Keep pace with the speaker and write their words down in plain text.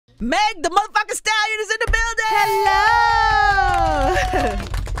Meg, the motherfucking Stallion is in the building. Hello.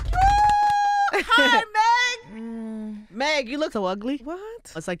 Hi, Meg. Meg, you look so ugly.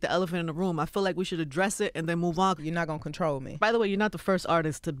 What? It's like the elephant in the room. I feel like we should address it and then move on. You're not gonna control me. By the way, you're not the first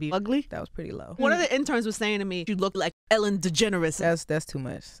artist to be ugly. That was pretty low. One of the interns was saying to me, you look like Ellen DeGeneres. That's too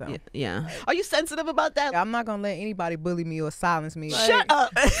much. So. Yeah. Are you sensitive about that? I'm not gonna let anybody bully me or silence me. Shut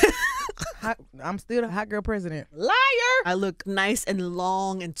up. I'm still the hot girl president. Liar. I look nice and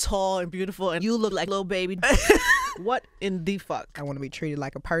long and tall and beautiful, and you look like little baby. What in the fuck? I want to be treated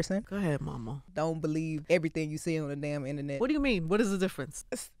like a person. Go ahead, mama. Don't believe everything you see on the damn internet. What do you mean? What is the difference?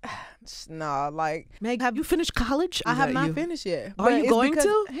 Nah, like, Meg, have you finished college? I have not finished yet. Are you going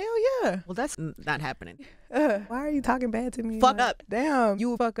to? Hell yeah. Well, that's not happening. Why are you talking bad to me? Fuck up. Damn,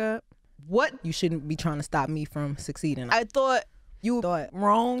 you fuck up. What? You shouldn't be trying to stop me from succeeding. I thought. You thought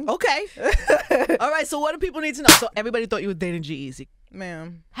wrong. Okay. All right, so what do people need to know? So everybody thought you were dating G-Eazy.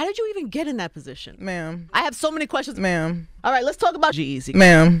 Ma'am. How did you even get in that position? Ma'am. I have so many questions. Ma'am. All right, let's talk about G-Eazy.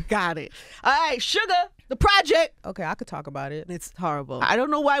 Ma'am. Got it. All right, Suga, the project. Okay, I could talk about it. It's horrible. I don't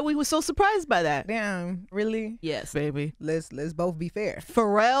know why we were so surprised by that. Damn, really? Yes, baby. Let's both be fair.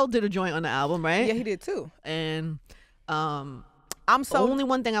 Pharrell did a joint on the album, right? Yeah, he did too. And I'm so only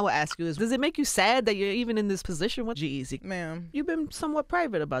one thing I will ask you is, does it make you sad that you're even in this position with G-Eazy? Ma'am. You've been somewhat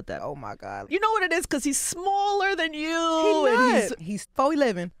private about that. Oh my God. You know what it is? Because he's smaller than you. He's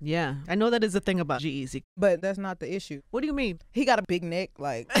 4'11". Yeah, I know that is the thing about G-Eazy. But that's not the issue. What do you mean? He got a big neck,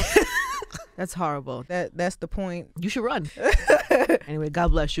 like That's horrible. that's the point. You should run. Anyway, God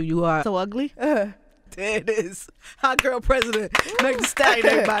bless you. You are so ugly. There it is. Hot girl president. Meg the Stallion,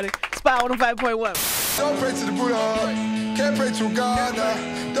 everybody. Spy 105.1. Don't pray to the Buddha, can't pray to God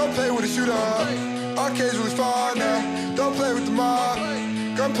now. Don't play with a shooter, arcades really far now. Don't play with the mob,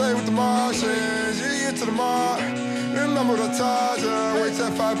 come play with the Martians. You get to the mark, remember the Taja. Wait till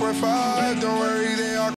 5.5, don't worry